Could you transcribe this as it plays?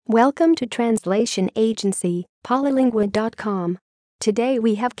Welcome to translation agency, Polylingua.com. Today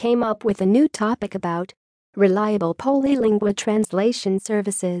we have came up with a new topic about reliable polylingua translation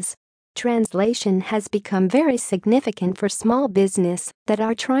services. Translation has become very significant for small business that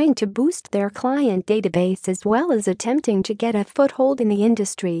are trying to boost their client database as well as attempting to get a foothold in the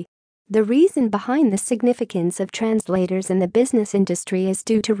industry. The reason behind the significance of translators in the business industry is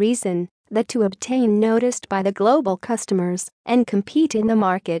due to reason that to obtain noticed by the global customers and compete in the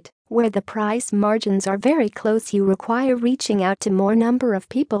market where the price margins are very close, you require reaching out to more number of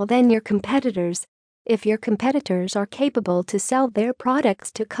people than your competitors. If your competitors are capable to sell their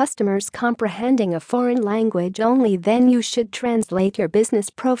products to customers comprehending a foreign language only, then you should translate your business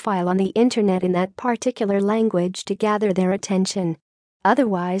profile on the internet in that particular language to gather their attention.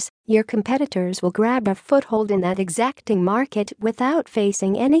 Otherwise, your competitors will grab a foothold in that exacting market without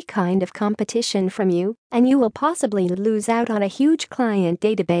facing any kind of competition from you, and you will possibly lose out on a huge client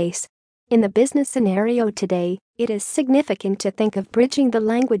database. In the business scenario today, it is significant to think of bridging the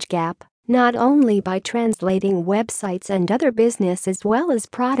language gap, not only by translating websites and other business as well as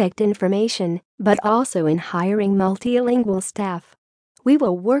product information, but also in hiring multilingual staff. We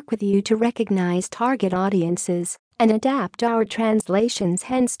will work with you to recognize target audiences and adapt our translations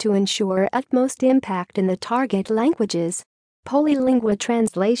hence to ensure utmost impact in the target languages. Polylingua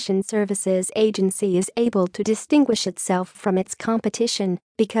Translation Services Agency is able to distinguish itself from its competition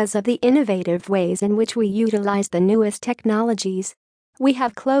because of the innovative ways in which we utilize the newest technologies. We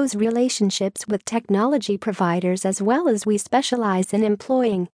have close relationships with technology providers as well as we specialize in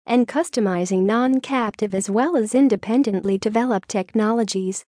employing and customizing non-captive as well as independently developed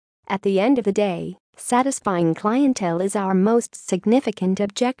technologies. At the end of the day, satisfying clientele is our most significant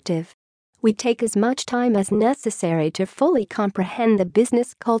objective. We take as much time as necessary to fully comprehend the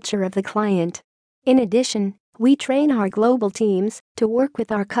business culture of the client. In addition, we train our global teams to work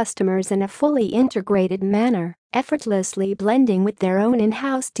with our customers in a fully integrated manner, effortlessly blending with their own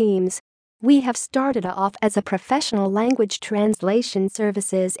in-house teams. We have started off as a professional language translation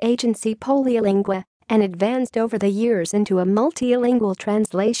services agency Polylingua and advanced over the years into a multilingual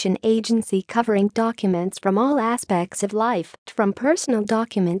translation agency covering documents from all aspects of life, from personal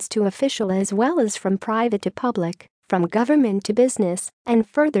documents to official as well as from private to public, from government to business, and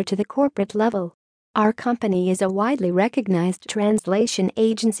further to the corporate level. Our company is a widely recognized translation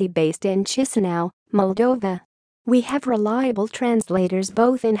agency based in Chisinau, Moldova. We have reliable translators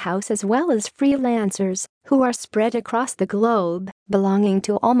both in-house as well as freelancers who are spread across the globe, belonging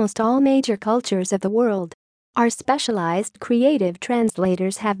to almost all major cultures of the world. Our specialized creative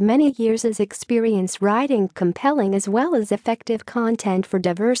translators have many years' experience writing compelling as well as effective content for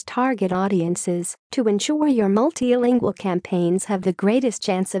diverse target audiences to ensure your multilingual campaigns have the greatest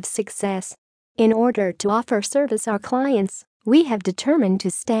chance of success. In order to offer service our clients, we have determined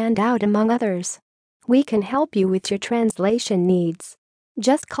to stand out among others. We can help you with your translation needs.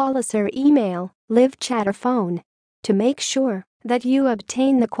 Just call us or email, live chat or phone. To make sure that you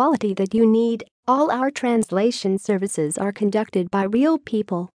obtain the quality that you need, all our translation services are conducted by real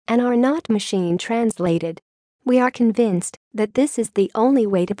people and are not machine translated. We are convinced that this is the only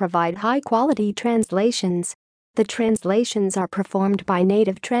way to provide high-quality translations. The translations are performed by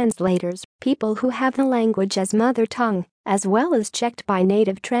native translators, people who have the language as mother tongue, as well as checked by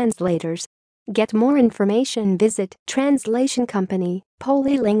native translators. Get more information, visit translationcompany,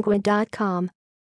 Polylingua.com.